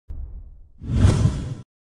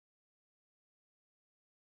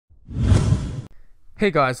Hey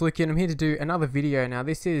guys, Luke here, and I'm here to do another video. Now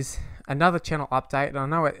this is another channel update, and I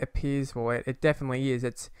know it appears, well it definitely is,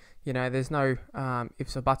 it's, there's no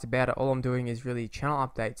ifs or buts about it. All I'm doing is really channel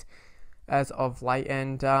updates as of late,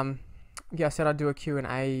 and yeah, I said I'd do a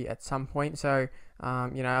Q&A at some point, so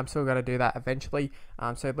I'm still going to do that eventually,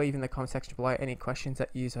 so leave in the comment section below any questions that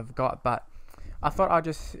you have got, but I thought I'd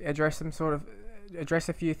just address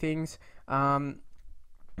a few things, and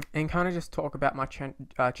kind of just talk about my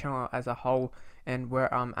channel as a whole and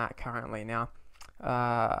where I'm at currently. Now,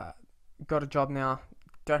 got a job now,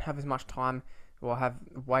 don't have as much time, or have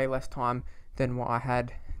way less time than what I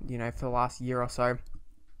had, for the last year or so.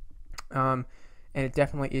 And it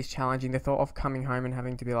definitely is challenging. The thought of coming home and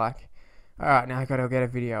having to be like, all right, now I got to get a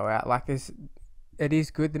video out. Like this, it is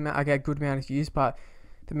good. I get a good amount of views, but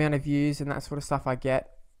the amount of views and that sort of stuff I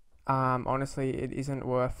get, honestly, it isn't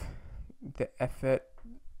worth the effort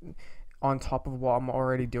on top of what I'm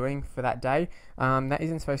already doing for that day. That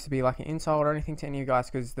isn't supposed to be like an insult or anything to any of you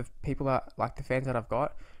guys, because the people that, like the fans that I've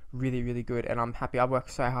got, really good, and I'm happy. I've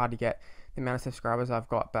worked so hard to get the amount of subscribers I've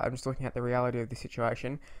got, but I'm just looking at the reality of the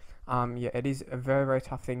situation. Yeah, it is a very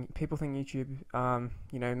tough thing. People think YouTube,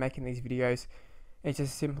 making these videos, it's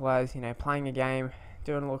as simple as, playing a game,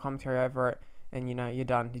 doing a little commentary over it, and you're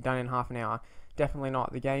done in half an hour. Definitely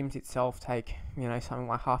not. The games itself take, something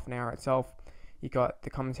like half an hour itself. You got the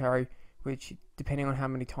commentary, which, depending on how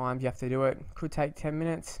many times you have to do it, could take 10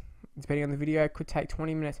 minutes. Depending on the video, could take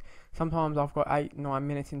 20 minutes. Sometimes I've got 8-9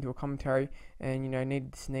 minutes into a commentary and,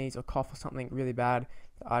 needed to sneeze or cough or something really bad.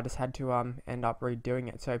 I just had to end up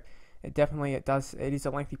redoing it. So it is a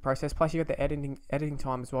lengthy process. Plus you got the editing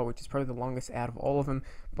time as well, which is probably the longest out of all of them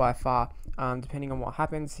by far. Depending on what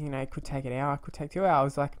happens, it could take an hour, it could take 2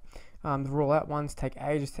 hours. Like the rule out ones take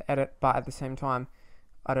ages to edit, but at the same time,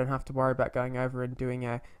 I don't have to worry about going over and doing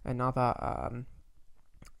another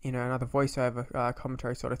voiceover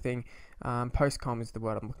commentary sort of thing. Post-com is the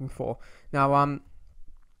word I'm looking for. Now,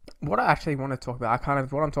 what I actually want to talk about,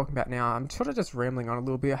 what I'm talking about now, I'm sort of just rambling on a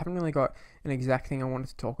little bit. I haven't really got an exact thing I wanted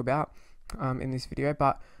to talk about in this video,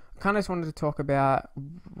 but I kind of just wanted to talk about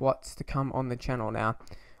what's to come on the channel now.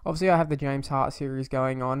 Obviously, I have the James Hart series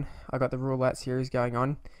going on. I got the Roulette series going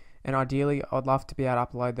on, and ideally, I'd love to be able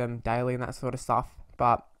to upload them daily and that sort of stuff,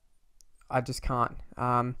 but I just can't.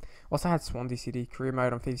 Also had Swansea City career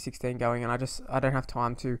mode on FIFA 16 going, and I don't have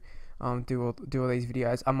time to do all these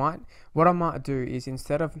videos. What I might do is,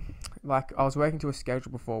 instead of, like, I was working to a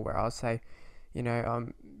schedule before where I'll say,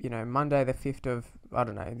 Monday the 5th of, I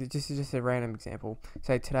don't know, this is just a random example.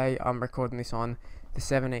 Say today I'm recording this on the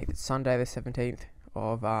 17th, it's Sunday the 17th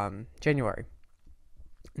of January.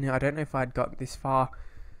 Now I don't know if I'd got this far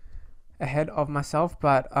ahead of myself,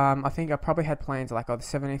 but I think I probably had plans like, the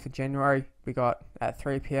 17th of January, we got at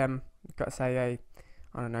 3 p.m, got, say,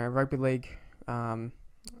 a rugby league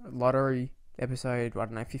lottery episode,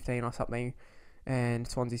 15 or something, and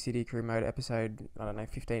Swansea City career mode episode,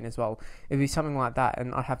 15 as well. It'd be something like that,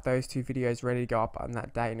 and I'd have those two videos ready to go up on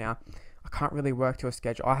that day. Now, I can't really work to a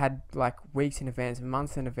schedule. I had like weeks in advance,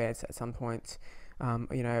 months in advance at some points,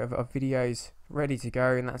 of videos ready to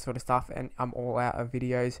go and that sort of stuff, and I'm all out of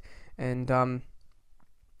videos. And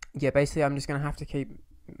yeah, basically I'm just gonna have to keep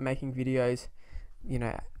making videos,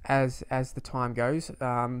 as the time goes.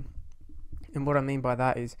 And what I mean by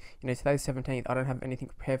that is, today's 17th. I don't have anything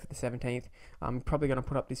prepared for the 17th. I'm probably gonna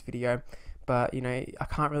put up this video, but I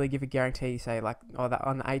can't really give a guarantee. Say like, that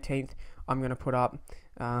on the 18th I'm gonna put up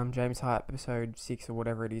James Hart episode 6 or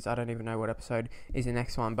whatever it is. I don't even know what episode is the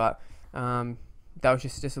next one, but that was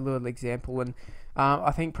just a little example. And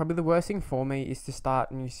I think probably the worst thing for me is to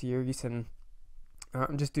start a new series and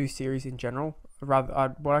just do series in general. What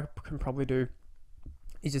I can probably do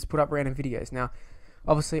is just put up random videos. Now,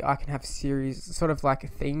 obviously, I can have series, sort of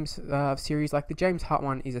like themes of series. Like the James Hart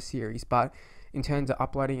one is a series, but in terms of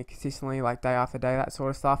uploading it consistently, like day after day, that sort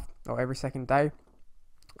of stuff, or every second day,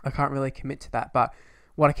 I can't really commit to that. But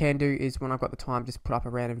what I can do is, when I've got the time, just put up a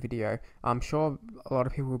random video. I'm sure a lot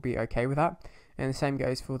of people will be okay with that. And the same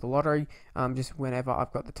goes for the lottery. Just whenever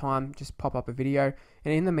I've got the time, just pop up a video.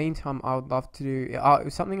 And in the meantime, I would love to do, it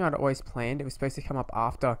was something I'd always planned. It was supposed to come up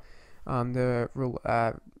after the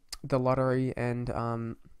lottery and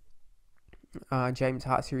James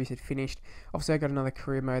Hart series had finished. Obviously, I got another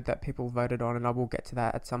career mode that people voted on, and I will get to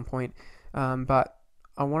that at some point. But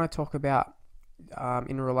I want to talk about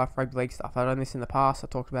in real life rugby league stuff. I've done this in the past. I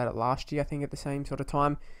talked about it last year, I think, at the same sort of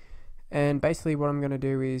time. And basically what I'm going to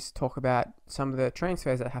do is talk about some of the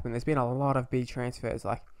transfers that happened. There's been a lot of big transfers.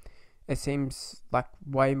 Like, it seems like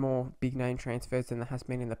way more big name transfers than there has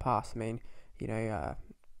been in the past. I mean, I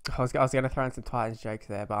was going to throw in some Titans jokes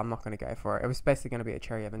there, but I'm not going to go for it. It was basically going to be a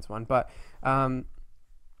Cherry Evans one. But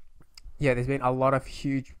yeah, there's been a lot of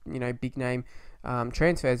huge, big name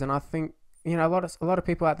transfers, and I think a lot of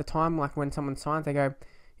people at the time, like when someone signs, they go,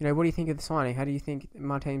 what do you think of the signing? How do you think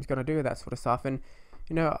my team's going to do with that sort of stuff? And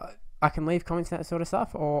I can leave comments and that sort of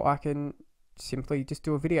stuff, or I can simply just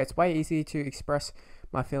do a video. It's way easier to express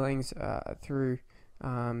my feelings through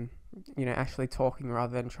actually talking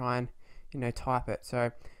rather than try and type it.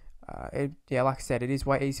 So like I said, it is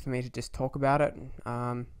way easier for me to just talk about it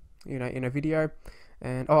in a video.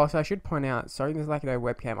 And so I should point out, sorry, there's like no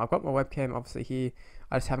webcam. I've got my webcam obviously here,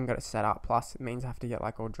 I just haven't got it set up. Plus it means I have to get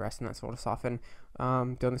like all dressed and that sort of stuff, and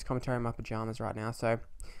doing this commentary in my pajamas right now. So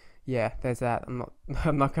yeah, there's that.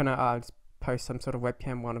 I'm not gonna just post some sort of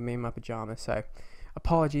webcam one of me in my pajamas. So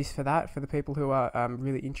apologies for that, for the people who are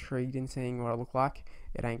really intrigued in seeing what I look like.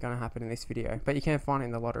 It ain't gonna happen in this video, but you can find it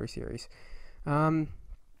in the lottery series. But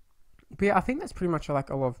yeah, I think that's pretty much like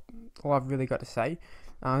all I've really got to say.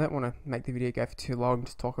 I don't want to make the video go for too long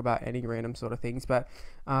to talk about any random sort of things, but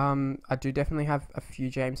I do definitely have a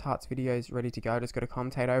few James Hart's videos ready to go. Just got to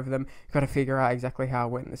commentate over them. Got to figure out exactly how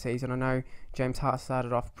it went in the season. I know James Hart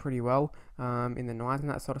started off pretty well in the 9s and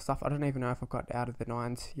that sort of stuff. I don't even know if I've got out of the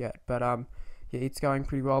 9s yet, but yeah, it's going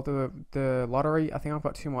pretty well. The lottery, I think I've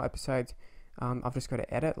got 2 more episodes. I've just got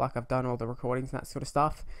to edit, like I've done all the recordings and that sort of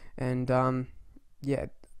stuff. And yeah,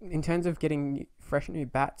 in terms of getting fresh new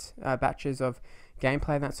batches of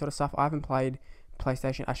gameplay and that sort of stuff, I haven't played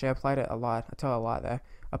PlayStation. Actually, I played it a lot. I tell a lie there.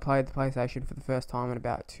 I played the PlayStation for the first time in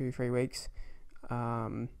about 2-3 weeks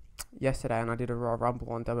yesterday, and I did a Royal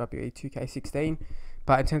Rumble on WWE 2K16.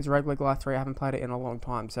 But in terms of regular Life 3, I haven't played it in a long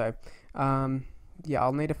time. So yeah,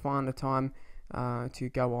 I'll need to find a time to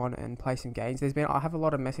go on and play some games. I have a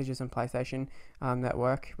lot of messages on PlayStation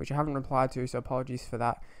Network which I haven't replied to, so apologies for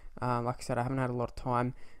that. Like I said, I haven't had a lot of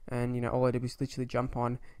time, and all I did was literally jump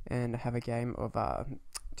on and have a game of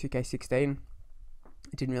 2K16.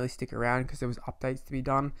 It didn't really stick around because there was updates to be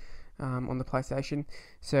done on the PlayStation.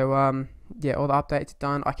 So yeah, all the updates are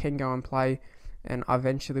done. I can go and play, and I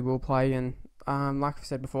eventually will play. And like I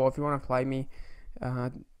said before, if you want to play me,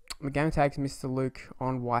 my game tag's MrLuke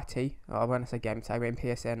on YT. When I say game tag, I mean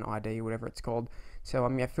PSN ID, whatever it's called. So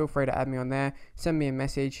yeah, feel free to add me on there. Send me a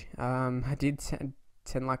message. I did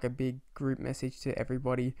send like a big group message to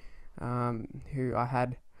everybody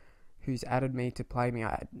who's added me to play me,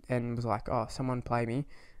 and was like, oh, someone play me,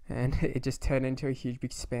 and it just turned into a huge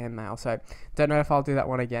big spam mail. So don't know if I'll do that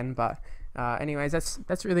one again, but anyways,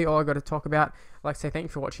 that's really all I got to talk about. I'd like to say thank you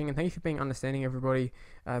for watching, and thank you for being understanding, everybody,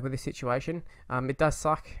 with this situation. It does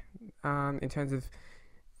suck in terms of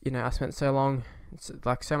I spent so long, it's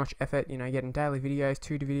like so much effort, getting daily videos,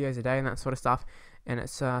 2 videos a day and that sort of stuff, and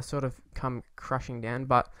it's sort of come crushing down.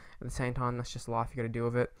 But at the same time, that's just life. You got to deal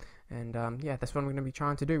with it, and yeah, that's what I'm going to be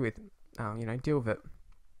trying to do with deal with it.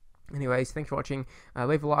 Anyways, thanks for watching.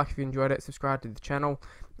 Leave a like if you enjoyed it. Subscribe to the channel.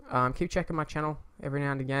 Keep checking my channel every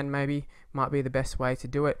now and again. Maybe might be the best way to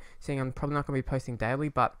do it, seeing I'm probably not going to be posting daily,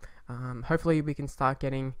 but hopefully we can start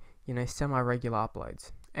getting semi-regular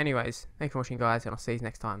uploads. Anyways, thanks for watching, guys, and I'll see you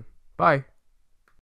next time. Bye.